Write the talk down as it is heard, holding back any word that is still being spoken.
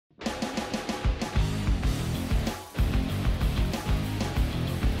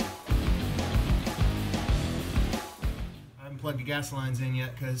plug the gas lines in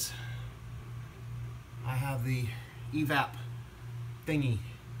yet because I have the evap thingy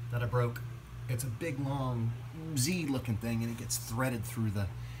that I broke. It's a big long Z looking thing and it gets threaded through the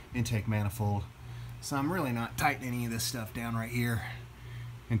intake manifold. So I'm really not tightening any of this stuff down right here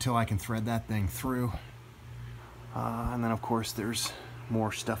until I can thread that thing through. And then of course there's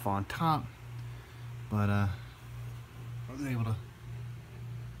more stuff on top. But I was able to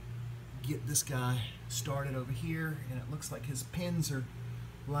get this guy started over here, and it looks like his pins are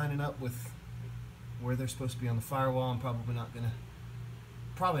lining up with where they're supposed to be on the firewall. I'm probably not gonna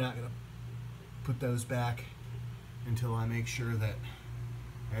put those back until I make sure that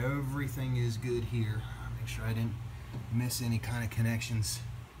everything is good here. I'll make sure I didn't miss any kind of connections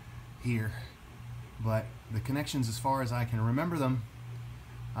here. But the connections, as far as I can remember them,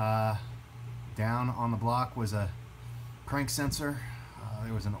 down on the block was a crank sensor.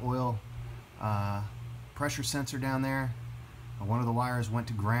 There was an oil pressure sensor down there. One of the wires went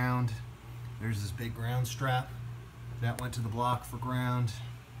to ground. There's this big ground strap that went to the block for ground.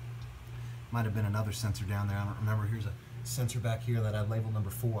 Might have been another sensor down there, I don't remember. Here's a sensor back here that I labeled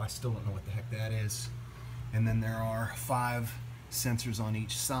number 4. I still don't know what the heck that is. And then there are 5 sensors on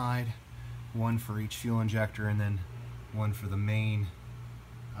each side, one for each fuel injector and then one for the main.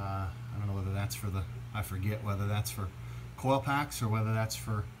 I don't know whether that's for the, I forget whether that's for coil packs or whether that's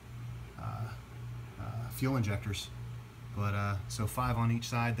for fuel injectors. But so 5 on each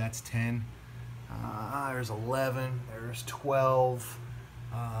side, that's 10. There's 11, there's 12.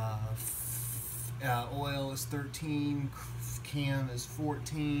 Oil is 13, cam is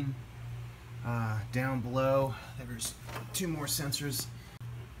 14. Down below, there's 2 more sensors.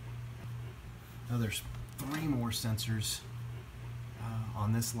 Oh, there's 3 more sensors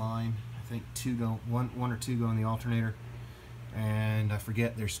on this line. I think one or two go in the alternator, and I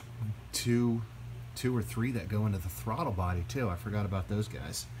forget there's two or 3 that go into the throttle body too. I forgot about those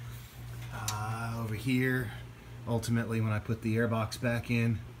guys. Over here, ultimately, when I put the airbox back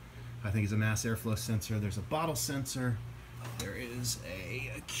in, I think it's a mass airflow sensor. There's a bottle sensor. There is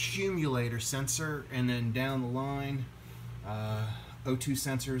a accumulator sensor, and then down the line, O2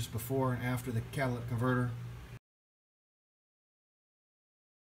 sensors before and after the catalytic converter.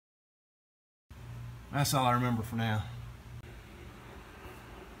 That's all I remember for now.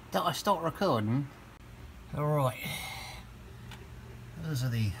 Don't I start recording? Alright. Those are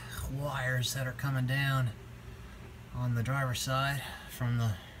the wires that are coming down on the driver's side from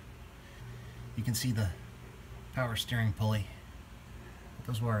the, you can see the power steering pulley.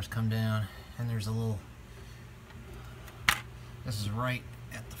 Those wires come down, and there's a little, this is right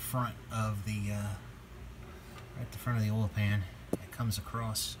at the front of the oil pan. It comes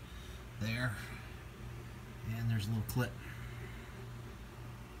across there, and there's a little clip.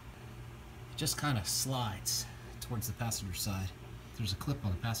 It just kind of slides towards the passenger side. There's a clip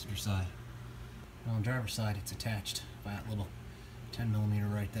on the passenger side. On the driver's side, it's attached by that little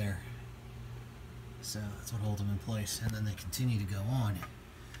 10mm right there. So that's what holds them in place, and then they continue to go on.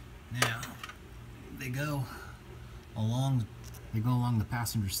 Now they go along the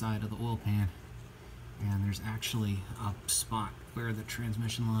passenger side of the oil pan, and there's actually a spot where the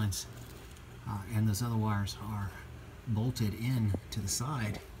transmission lines and those other wires are bolted in to the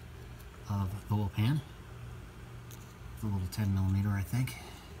side of the oil pan. The little 10mm, I think,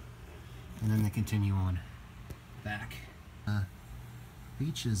 and then they continue on back.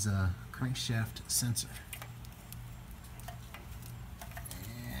 Each is a crankshaft sensor,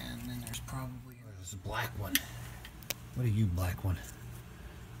 and then there's probably there's a black one. What are you, black one?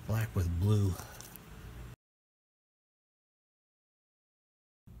 Black with blue.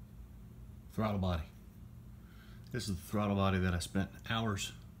 Throttle body. This is the throttle body that I spent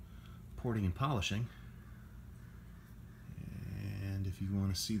hours porting and polishing. And if you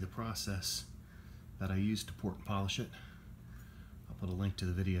want to see the process that I used to port and polish it, I'll put a link to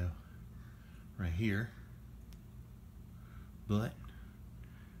the video right here. But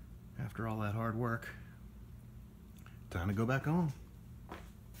after all that hard work, time to go back on.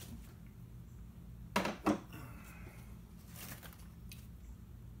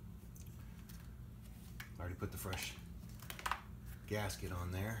 Already put the fresh gasket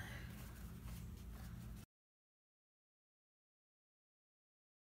on there.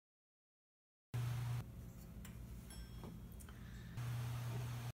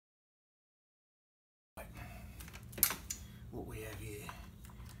 What we have here,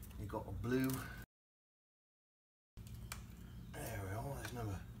 we got a blue. There we go,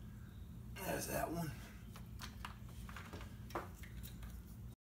 there's that one.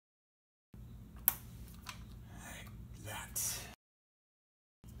 Like that.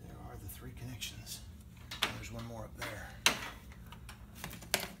 There are the 3 connections. There's one more up there.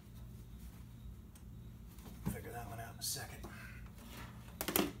 a second.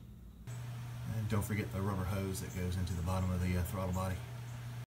 And don't forget the rubber hose that goes into the bottom of the throttle body.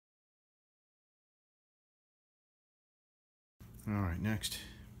 Alright, next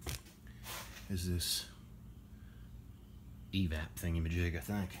is this evap thingamajig, I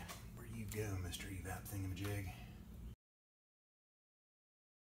think. Where you go, Mr. Evap thingamajig?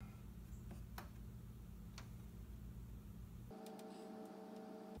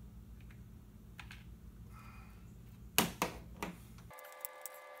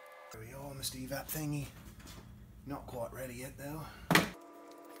 There we go, Mr. Evap thingy. Not quite ready yet, though.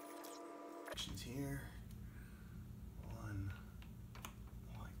 Actions here. One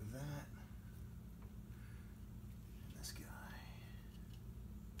like that. And this guy.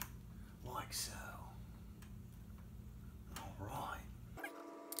 Like so. Alright.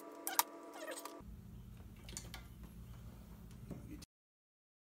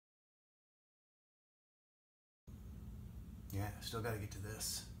 Yeah, still got to get to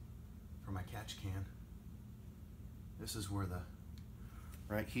this for my catch can. This is where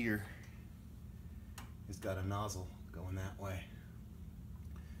right here, it's got a nozzle going that way.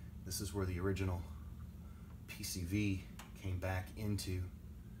 This is where the original PCV came back into,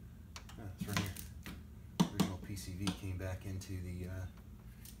 it's right here. The original PCV came back into the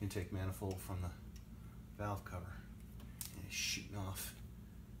intake manifold from the valve cover, and it's shooting off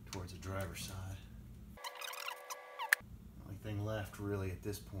towards the driver's side. The only thing left really at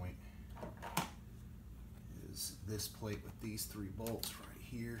this point is this plate with these 3 bolts right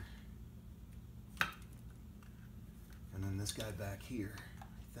here, and then this guy back here.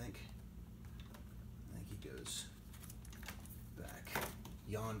 I think he goes back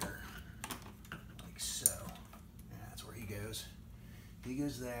yonder, like so. Yeah, that's where he goes. He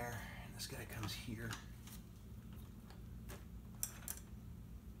goes there, and this guy comes here,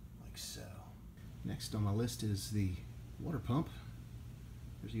 like so. Next on my list is the water pump.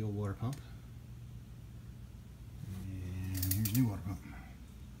 There's the old water pump. And here's new water pump.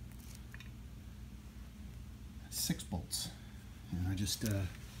 6 bolts. And I just,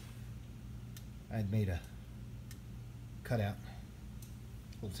 I had made a cutout,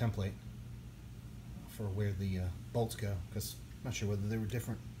 little template for where the bolts go, because I'm not sure whether they were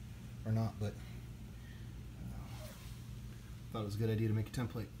different or not, but thought it was a good idea to make a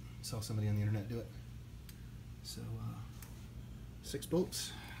template. Saw somebody on the internet do it. So 6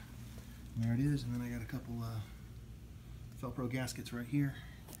 bolts, and there it is, and then I got a couple Velcro gaskets right here,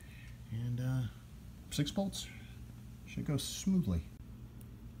 and 6 bolts. Should go smoothly.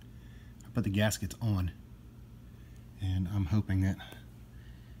 I put the gaskets on, and I'm hoping that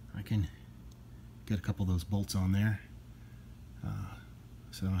I can get a couple of those bolts on there,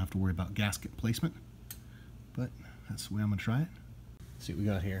 so I don't have to worry about gasket placement, but that's the way I'm going to try it. Let's see what we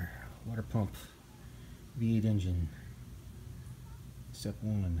got here. Water pump, V8 engine, step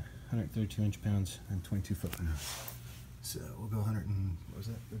 1, 132 inch-pounds and 22 foot-pounds. So we'll go 100 and, what was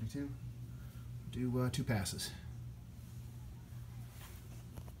that, 32? Do 2 passes.